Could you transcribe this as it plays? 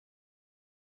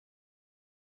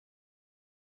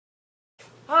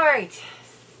Alright,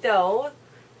 so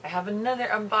I have another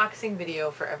unboxing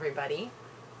video for everybody.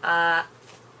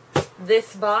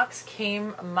 This box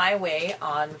came my way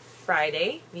on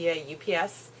Friday via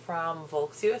UPS from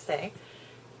Volks USA,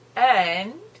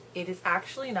 and it is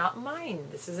actually not mine.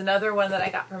 This is another one that I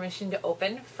got permission to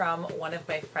open from one of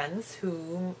my friends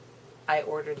whom I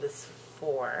ordered this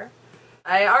for.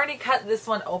 I already cut this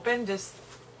one open just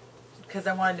because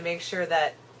I wanted to make sure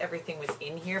that everything was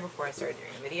in here before I started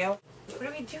doing the video. What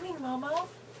are we doing, Momo?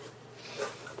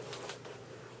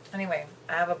 Anyway,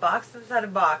 I have a box inside a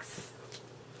box.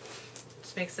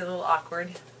 Just makes it a little awkward.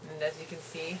 And as you can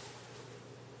see,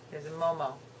 there's a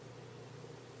Momo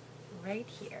right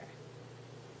here.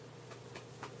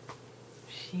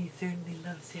 She certainly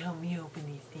loves to help me open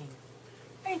these things.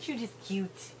 Aren't you just cute?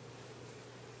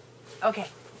 Okay.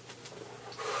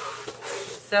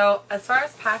 So, as far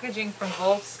as packaging from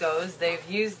Volks goes, they've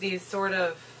used these sort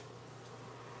of,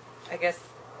 I guess,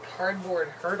 cardboard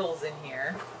hurdles in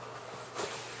here.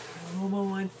 Momo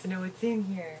wants to know what's in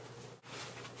here.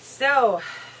 So,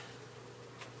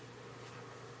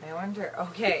 I wonder,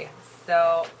 okay,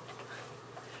 so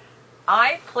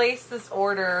I placed this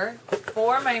order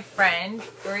for my friend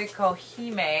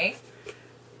Uriko-hime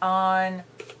on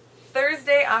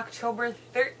Thursday, October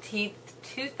 13th,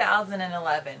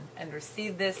 2011, and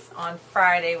received this on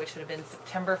Friday, which would have been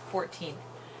September 14th.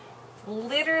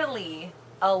 Literally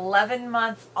 11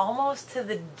 months, almost to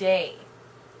the day,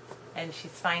 and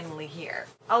she's finally here.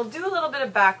 I'll do a little bit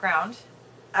of background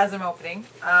as I'm opening.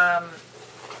 But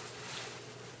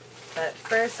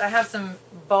first, I have some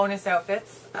bonus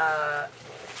outfits.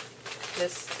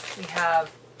 We have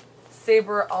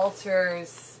Saber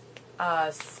Alter's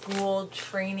school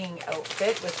training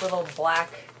outfit with little black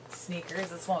sneakers.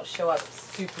 This won't show up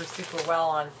super well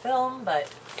on film, but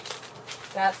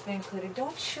that's been included.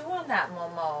 Don't chew on that,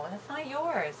 Momo. That's not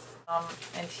yours.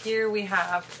 And here we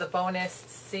have the bonus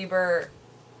Saber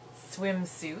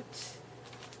swimsuit.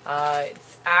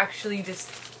 It's actually just,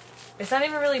 it's not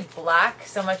even really black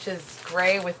so much as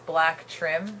gray with black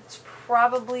trim. It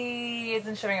probably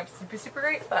isn't showing up super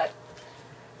great, but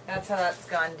that's how that's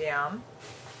gone down.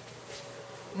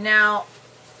 Now,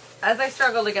 as I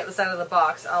struggle to get this out of the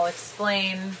box, I'll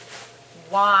explain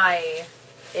why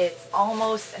it's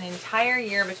almost an entire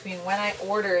year between when I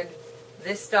ordered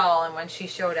this doll and when she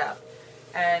showed up.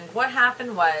 And what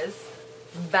happened was,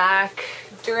 back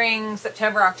during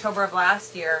September, October of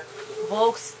last year,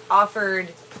 Volks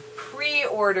offered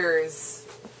pre-orders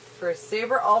for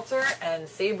Saber Alter and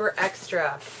Saber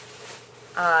Extra.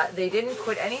 They didn't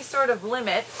put any sort of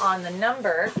limit on the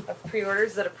number of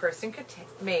pre-orders that a person could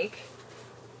make.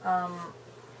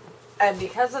 And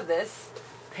because of this,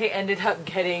 they ended up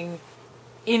getting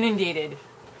inundated.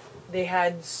 They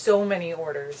had so many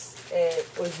orders. It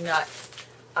was nuts.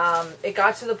 It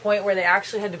got to the point where they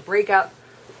actually had to break up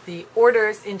the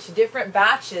orders into different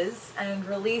batches and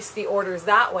release the orders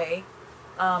that way,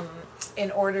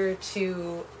 in order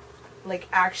to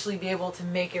actually be able to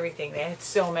make everything. They had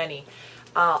so many.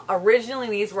 Originally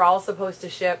these were all supposed to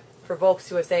ship for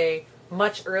Volks USA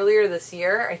much earlier this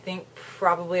year, I think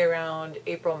probably around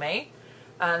April, May.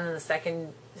 And then the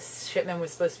second shipment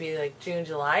was supposed to be like June,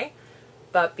 July.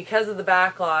 But because of the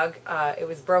backlog, it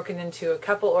was broken into a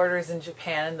couple orders in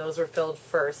Japan, and those were filled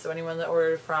first. So anyone that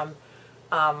ordered from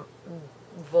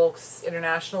Volks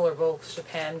International or Volks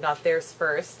Japan got theirs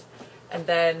first. And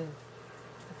then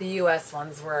the US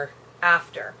ones were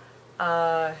after.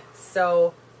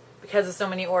 So because of so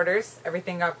many orders,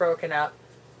 everything got broken up.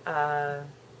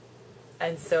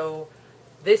 And so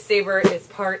this Saber is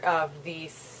part of the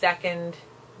second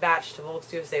batch to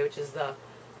Volks USA, which is the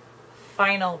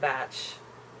final batch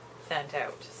sent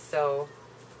out. So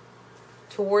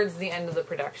towards the end of the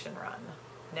production run.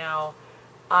 Now,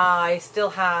 I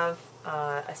still have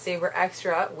a Saber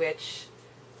Extra, which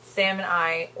Sam and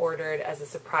I ordered as a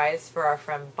surprise for our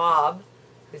friend Bob,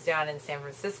 who's down in San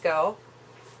Francisco.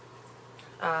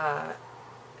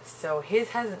 So his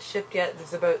hasn't shipped yet.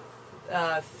 There's about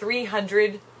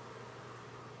 300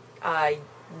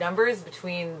 numbers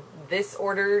between this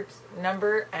order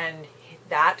number and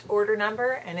that order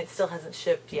number, and it still hasn't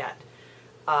shipped yet.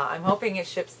 I'm hoping it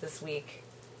ships this week,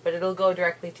 but it'll go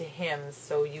directly to him,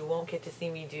 so you won't get to see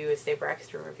me do a Saber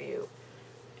Extra review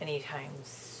anytime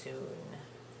soon.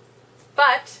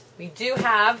 But we do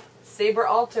have Saber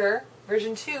Alter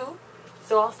version 2,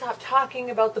 so I'll stop talking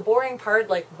about the boring part,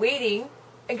 like waiting,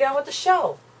 and get on with the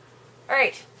show.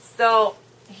 Alright, so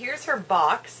here's her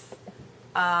box.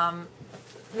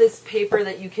 This paper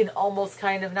that you can almost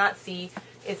kind of not see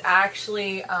is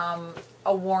actually a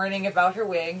warning about her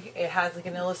wig. It has like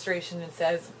an illustration that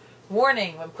says,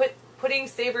 "Warning, when putting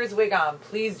Saber's wig on,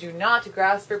 please do not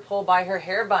grasp or pull by her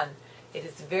hair bun. It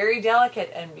is very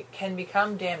delicate and can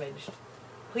become damaged.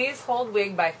 Please hold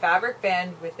wig by fabric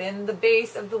band within the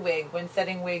base of the wig when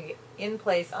setting wig in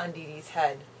place on Dee Dee's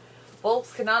head.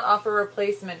 Volks cannot offer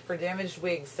replacement for damaged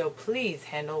wigs, so please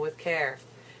handle with care.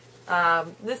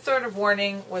 This sort of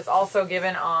warning was also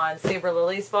given on Saber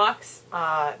Lily's box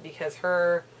because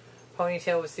her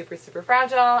ponytail was super, super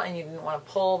fragile and you didn't want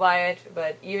to pull by it.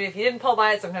 But even if you didn't pull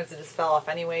by it, sometimes it just fell off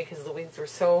anyway because the wigs were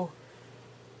so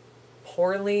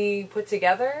poorly put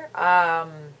together.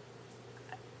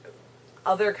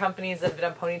 Other companies that have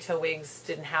done ponytail wigs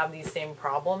didn't have these same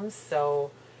problems, so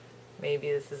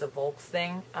maybe this is a Volks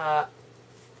thing.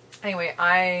 Anyway,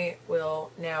 I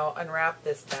will now unwrap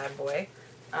this bad boy.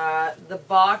 The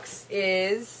box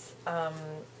is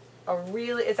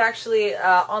it's actually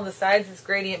on the sides it's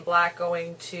gradient black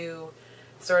going to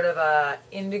sort of a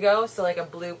indigo, so like a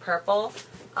blue purple.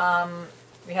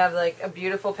 We have like a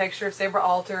beautiful picture of Saber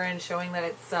Alter and showing that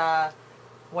it's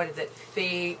what is it,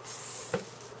 Fate's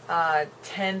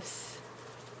 10th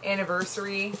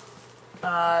anniversary.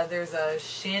 There's a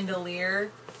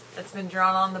chandelier that's been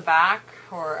drawn on the back,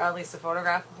 or at least a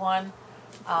photograph of one.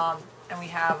 And we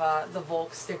have the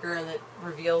Volk sticker that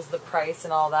reveals the price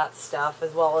and all that stuff,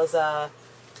 as well as a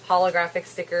holographic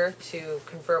sticker to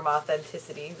confirm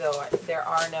authenticity, though there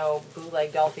are no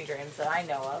bootleg Dolphy drains that I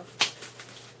know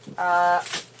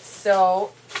of.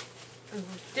 So,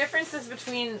 differences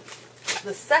between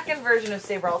the second version of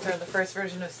Saber Alter and the first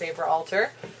version of Saber Alter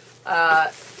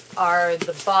are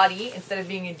the body. Instead of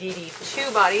being a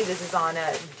DD2 body, this is on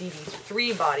a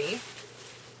DD3 body.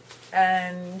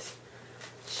 And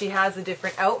she has a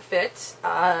different outfit.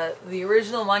 The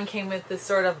original one came with this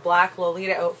sort of black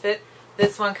Lolita outfit.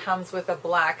 This one comes with a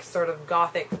black sort of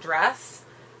gothic dress.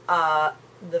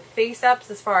 The face-ups,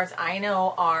 as far as I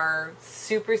know, are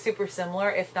super, super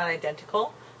similar, if not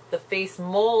identical. The face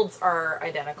molds are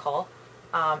identical.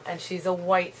 And she's a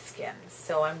white skin.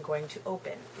 So I'm going to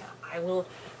open. I will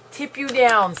tip you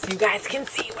down so you guys can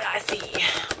see what I see.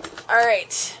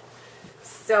 Alright.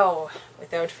 So,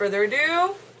 without further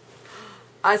ado,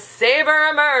 a Saber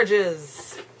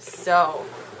emerges. So,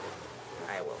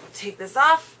 I will take this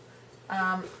off.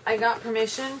 I got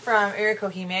permission from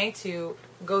Uriko-hime to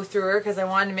go through her because I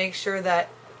wanted to make sure that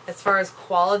as far as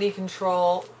quality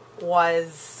control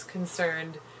was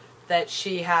concerned, that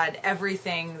she had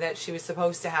everything that she was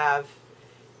supposed to have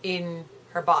in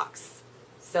her box.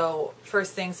 So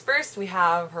first things first, we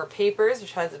have her papers,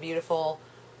 which has a beautiful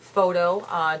photo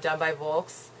done by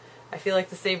Volks. I feel like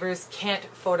the Sabers can't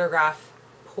photograph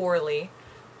poorly.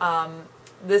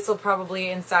 This will probably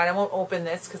inside, I won't open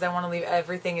this because I want to leave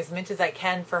everything as mint as I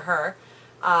can for her.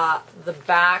 The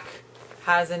back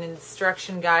has an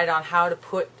instruction guide on how to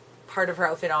put part of her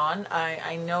outfit on.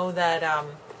 I know that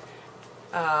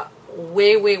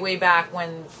way back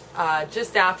when,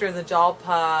 just after the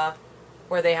Jalpa,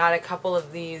 where they had a couple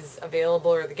of these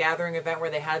available, or the Gathering event where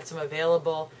they had some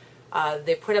available,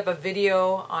 they put up a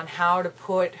video on how to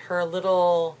put her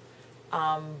little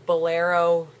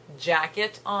bolero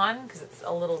jacket on, because it's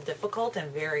a little difficult and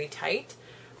very tight.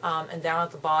 And down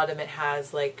at the bottom it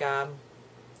has like,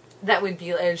 that would be,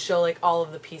 it would show like all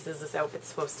of the pieces this outfit's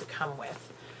supposed to come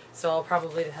with. So I'll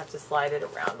probably have to slide it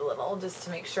around a little just to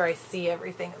make sure I see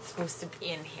everything that's supposed to be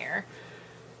in here.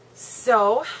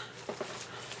 So,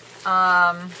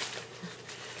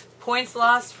 points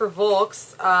lost for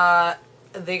Volks.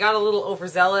 They got a little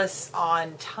overzealous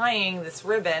on tying this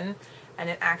ribbon, and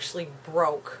it actually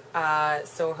broke.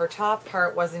 So her top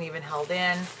part wasn't even held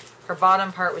in. Her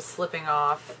bottom part was slipping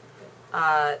off.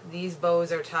 These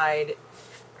bows are tied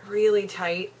really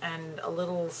tight and a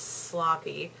little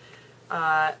sloppy.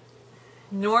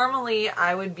 Normally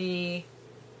I would be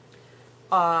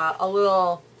a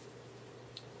little,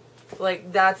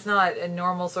 like, that's not a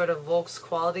normal sort of Volks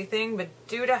quality thing, but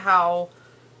due to how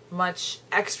much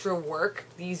extra work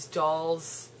these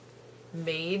dolls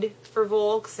made for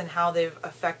Volks and how they've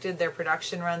affected their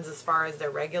production runs as far as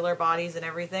their regular bodies and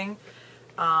everything,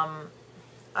 I'm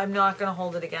not going to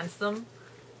hold it against them.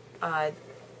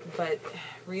 But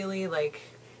really, like,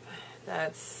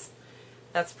 that's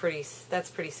pretty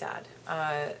sad.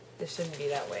 It shouldn't be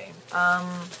that way.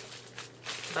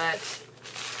 But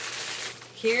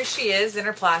here she is in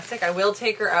her plastic. I will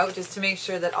take her out just to make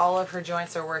sure that all of her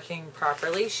joints are working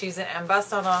properly. She's an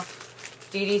embossed on a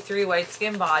DD3 white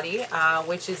skin body,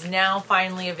 which is now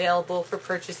finally available for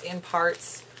purchase in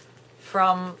parts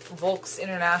from Volks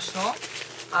International.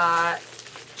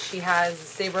 She has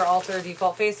Saber Alter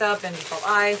default face up and default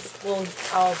eyes.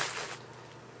 I'll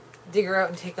dig her out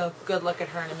and take a good look at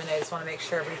her in a minute. I just want to make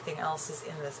sure everything else is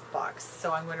in this box.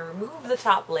 So I'm going to remove the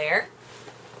top layer,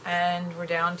 and we're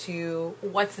down to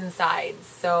what's inside.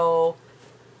 So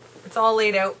it's all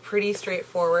laid out pretty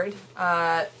straightforward.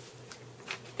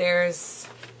 There's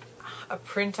a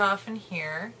print off in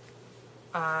here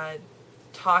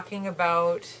talking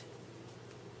about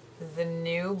the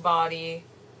new body,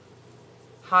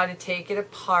 how to take it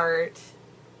apart,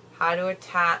 how to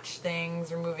attach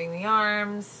things, removing the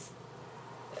arms,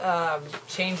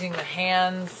 changing the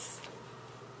hands,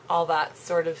 all that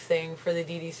sort of thing for the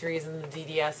DD3s and the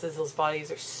DDSs. Those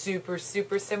bodies are super,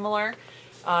 super similar.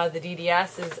 The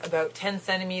DDS is about 10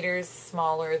 centimeters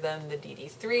smaller than the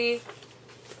DD3.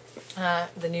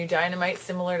 The new Dynamite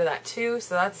similar to that too,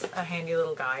 so that's a handy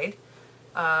little guide.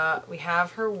 We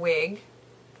have her wig,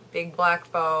 big black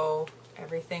bow,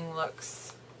 everything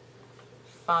looks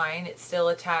fine. It's still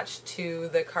attached to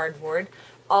the cardboard.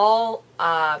 All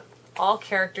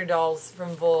character dolls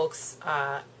from Volks,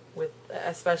 with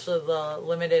especially the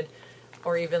limited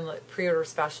or even pre-order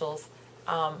specials,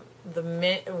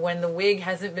 when the wig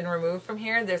hasn't been removed from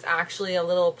here, there's actually a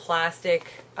little plastic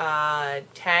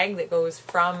tag that goes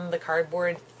from the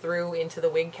cardboard through into the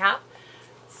wig cap.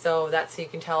 So that's so you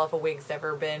can tell if a wig's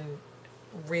ever been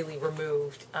really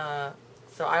removed.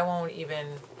 So I won't even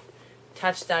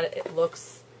touch that. It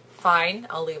looks fine.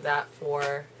 I'll leave that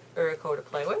for Uriko to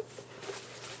play with.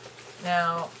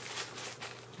 Now,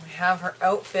 we have her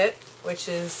outfit, which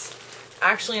is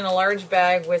actually in a large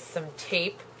bag with some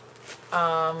tape.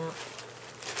 I'm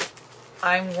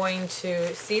going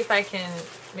to see if I can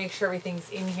make sure everything's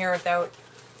in here without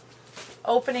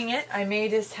opening it. I may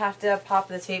just have to pop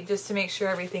the tape just to make sure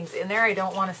everything's in there. I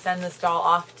don't want to send this doll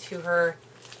off to her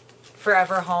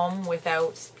forever home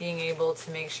without being able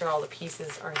to make sure all the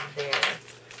pieces are there.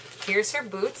 Here's her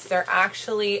boots. They're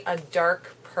actually a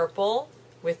dark purple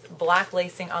with black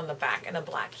lacing on the back and a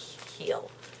black heel.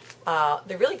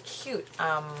 They're really cute.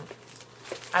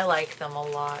 I like them a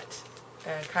lot.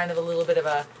 Kind of a little bit of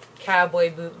a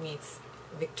cowboy boot meets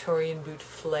Victorian boot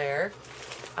flair.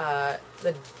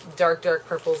 The dark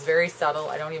purple is very subtle.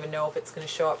 I don't even know if it's going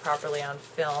to show up properly on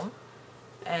film.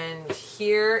 And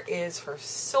here is her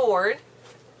sword.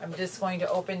 I'm just going to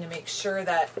open to make sure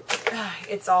that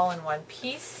it's all in one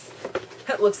piece.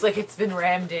 It looks like it's been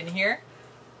rammed in here.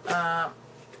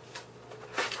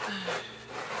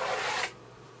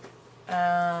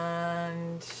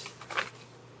 And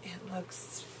it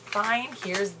looks fine.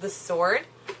 Here's the sword.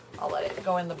 I'll let it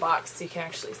go in the box so you can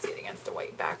actually see it against a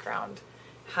white background.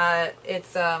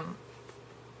 It's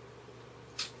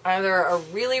either a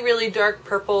really dark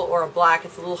purple or a black.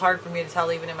 It's a little hard for me to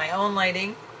tell even in my own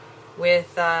lighting,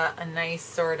 with a nice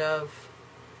sort of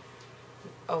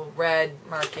red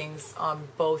markings on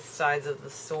both sides of the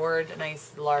sword. A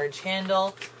nice large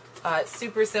handle.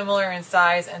 Super similar in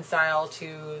size and style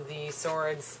to the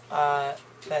swords that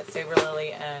Saber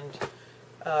Lily and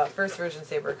first version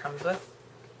Saber comes with.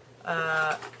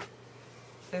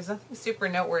 There's nothing super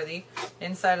noteworthy.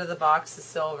 Inside of the box is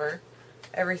silver.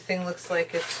 Everything looks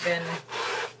like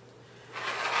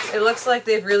it looks like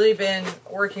they've really been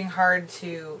working hard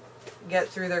to get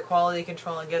through their quality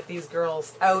control and get these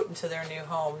girls out into their new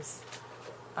homes.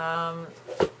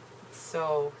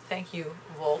 So thank you,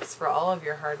 Volks, for all of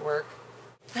your hard work.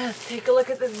 Let's take a look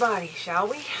at this body, shall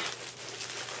we?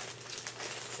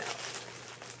 So,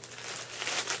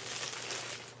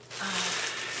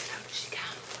 out she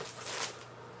comes.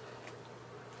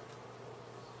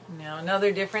 Now,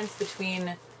 another difference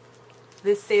between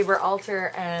this Saber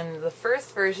Alter and the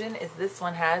first version is this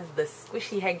one has the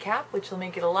squishy head cap, which will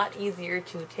make it a lot easier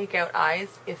to take out eyes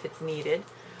if it's needed.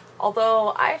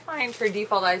 Although I find her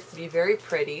default eyes to be very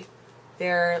pretty.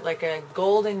 They're like a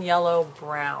golden yellow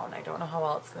brown. I don't know how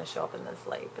well it's going to show up in this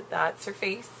light, but that's her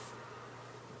face.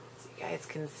 So you guys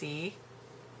can see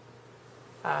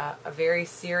a very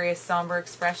serious, somber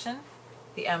expression.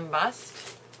 The M bust.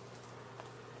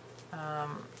 Her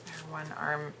one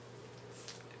arm.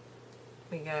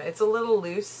 It's a little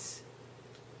loose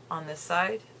on this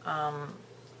side, and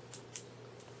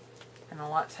a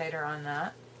lot tighter on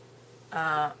that.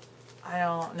 I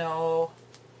don't know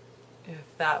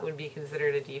if that would be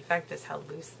considered a defect, just how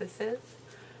loose this is.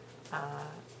 I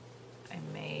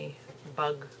may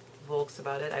bug Volks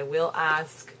about it. I will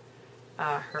ask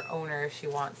her owner if she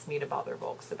wants me to bother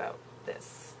Volks about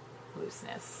this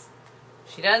looseness.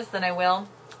 If she does, then I will.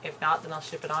 If not, then I'll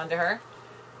ship it on to her.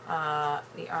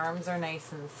 The arms are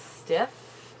nice and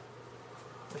stiff,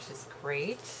 which is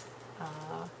great.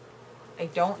 I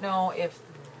don't know if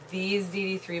these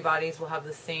DD3 bodies will have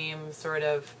the same sort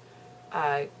of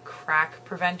crack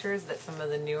preventers that some of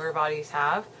the newer bodies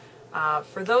have.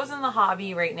 For those in the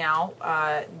hobby right now,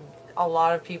 a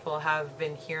lot of people have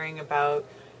been hearing about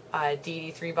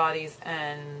DD3 bodies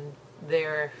and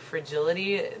their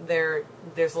fragility.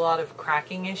 There's a lot of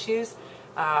cracking issues.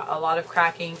 A lot of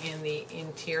cracking in the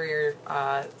interior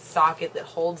socket that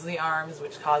holds the arms,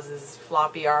 which causes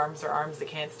floppy arms or arms that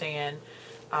can't stay in.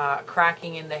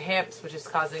 Cracking in the hips, which is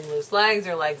causing loose legs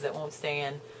or legs that won't stay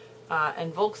in.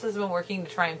 And Volks has been working to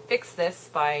try and fix this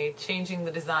by changing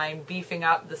the design, beefing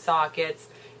up the sockets,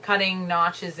 cutting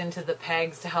notches into the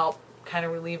pegs to help kind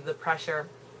of relieve the pressure.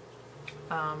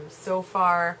 So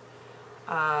far,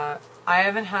 I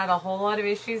haven't had a whole lot of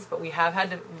issues, but we have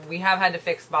had to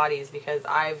fix bodies because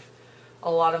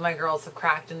a lot of my girls have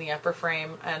cracked in the upper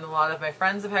frame, and a lot of my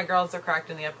friends have had girls that are cracked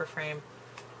in the upper frame.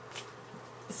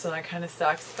 So that kind of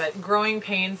sucks. But growing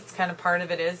pains, it's kind of part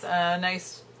of it is. A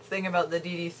nice thing about the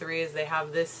DD3 is they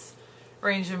have this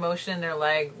range of motion in their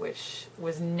leg, which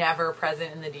was never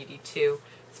present in the DD2.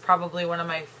 It's probably one of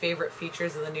my favorite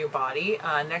features of the new body,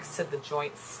 next to the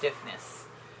joint stiffness.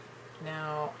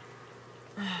 Now,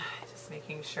 just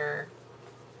making sure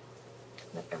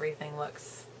that everything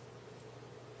looks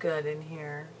good in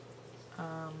here.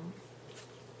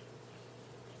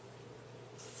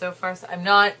 So far,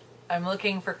 I'm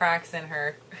looking for cracks in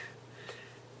her,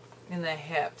 in the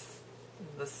hips.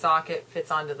 The socket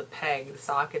fits onto the peg. The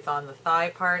socket's on the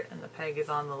thigh part and the peg is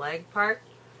on the leg part.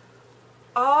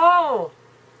 Oh!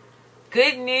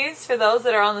 Good news for those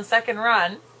that are on the second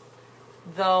run.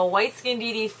 The white skin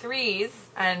DD3s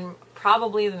and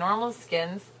probably the normal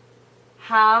skins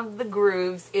have the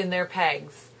grooves in their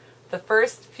pegs. The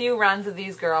first few runs of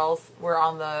these girls were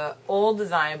on the old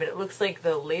design, but it looks like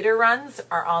the later runs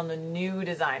are on the new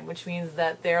design, which means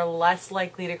that they're less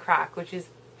likely to crack, which is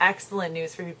excellent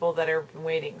news for people that are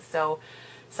waiting. So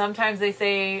sometimes they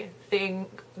say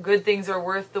good things are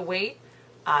worth the wait.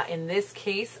 In this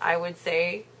case, I would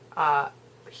say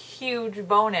huge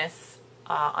bonus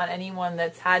on anyone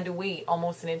that's had to wait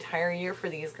almost an entire year for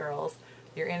these girls.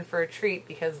 You're in for a treat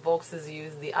because Volks has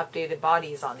used the updated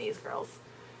bodies on these girls.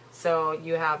 So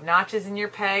you have notches in your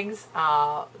pegs.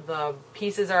 The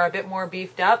pieces are a bit more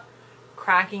beefed up.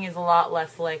 Cracking is a lot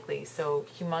less likely. So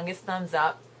humongous thumbs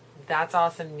up. That's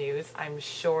awesome news. I'm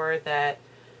sure that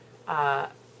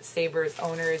Saber's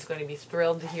owner is going to be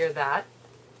thrilled to hear that.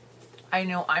 I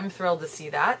know I'm thrilled to see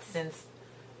that since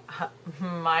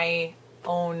my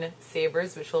own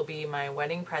Sabers, which will be my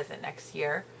wedding present next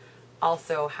year,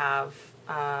 also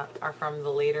are from the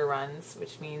later runs,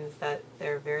 which means that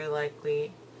they're very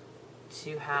likely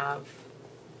to have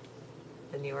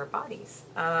the newer bodies.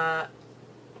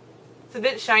 It's a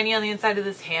bit shiny on the inside of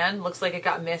this hand. Looks like it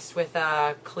got missed with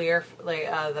clear, like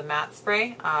the matte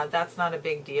spray. That's not a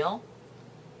big deal.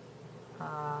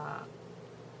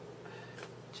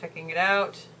 Checking it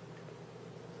out.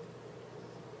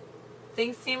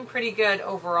 Things seem pretty good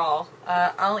overall.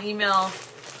 I'll email,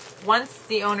 once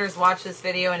the owners watch this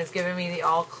video and has given me the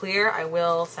all clear, I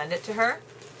will send it to her.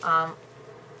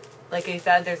 Like I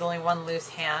said, there's only one loose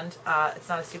hand. It's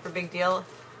not a super big deal.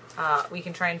 We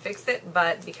can try and fix it,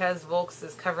 but because Volks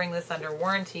is covering this under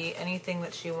warranty, anything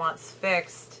that she wants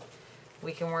fixed,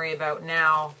 we can worry about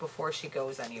now before she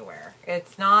goes anywhere.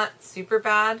 It's not super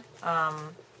bad.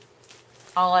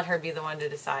 I'll let her be the one to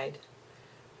decide.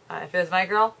 If it was my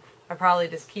girl, I'd probably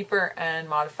just keep her and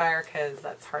modify her because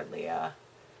that's hardly an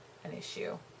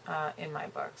issue in my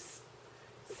books.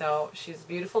 So she's a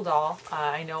beautiful doll.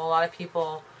 I know a lot of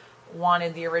people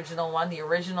wanted the original one. The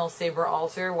original Saber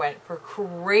Alter went for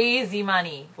crazy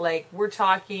money. Like, we're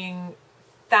talking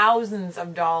thousands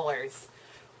of dollars,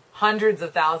 hundreds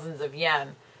of thousands of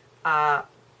yen.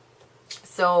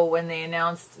 So when they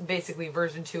announced basically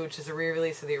version 2, which is a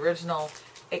re-release of the original,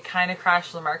 it kind of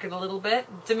crashed the market a little bit.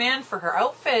 Demand for her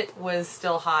outfit was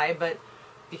still high, but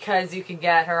because you could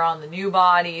get her on the new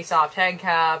body, soft head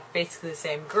cap, basically the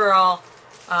same girl,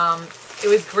 it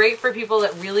was great for people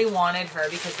that really wanted her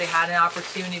because they had an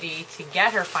opportunity to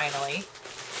get her finally.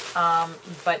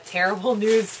 But terrible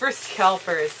news for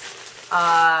scalpers.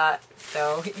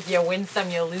 So you win some,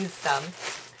 you lose some.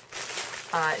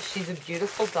 She's a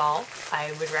beautiful doll.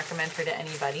 I would recommend her to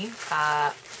anybody.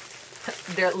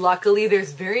 Luckily,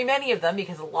 there's very many of them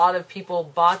because a lot of people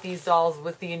bought these dolls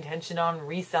with the intention on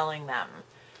reselling them,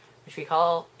 which we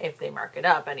call, if they mark it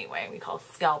up anyway, we call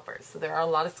scalpers. So there are a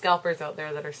lot of scalpers out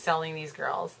there that are selling these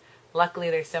girls. Luckily,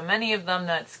 there's so many of them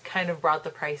that's kind of brought the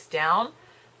price down.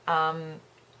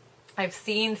 I've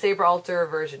seen Saber Alter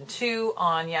version 2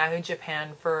 on Yahoo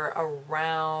Japan for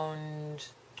around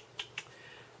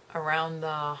the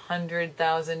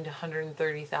 100,000 to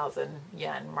 130,000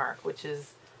 yen mark, which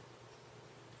is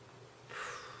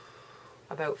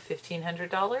about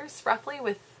 $1,500 roughly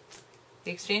with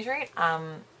the exchange rate.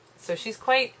 So she's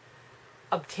quite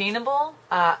obtainable,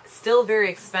 still very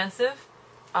expensive.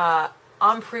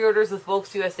 On pre-orders with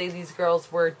Volks USA, these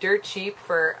girls were dirt cheap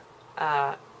for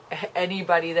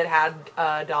anybody that had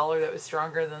a dollar that was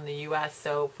stronger than the US.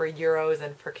 So for euros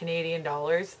and for Canadian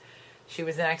dollars, she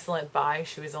was an excellent buy.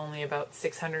 She was only about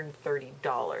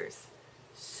 $630.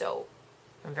 So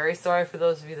I'm very sorry for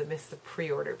those of you that missed the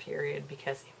pre-order period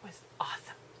because it was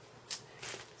awesome.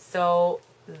 So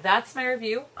that's my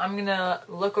review. I'm going to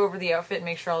look over the outfit and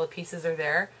make sure all the pieces are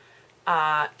there.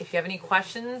 If you have any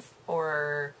questions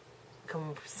or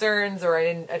concerns or I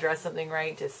didn't address something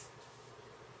right, just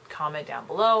comment down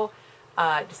below.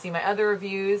 To see my other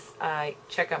reviews,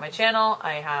 check out my channel.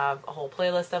 I have a whole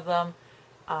playlist of them.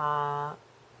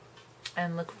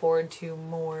 And look forward to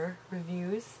more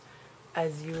reviews.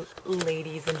 As you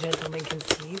ladies and gentlemen can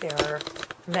see, there are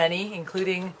many,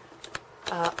 including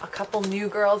a couple new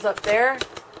girls up there.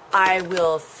 I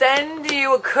will send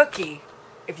you a cookie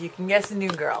if you can guess a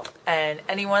new girl. And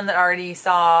anyone that already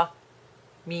saw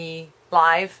me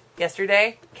live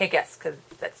yesterday can't guess because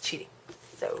that's cheating.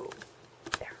 So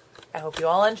there. I hope you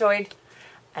all enjoyed,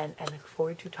 and I look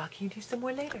forward to talking to you some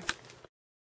more later.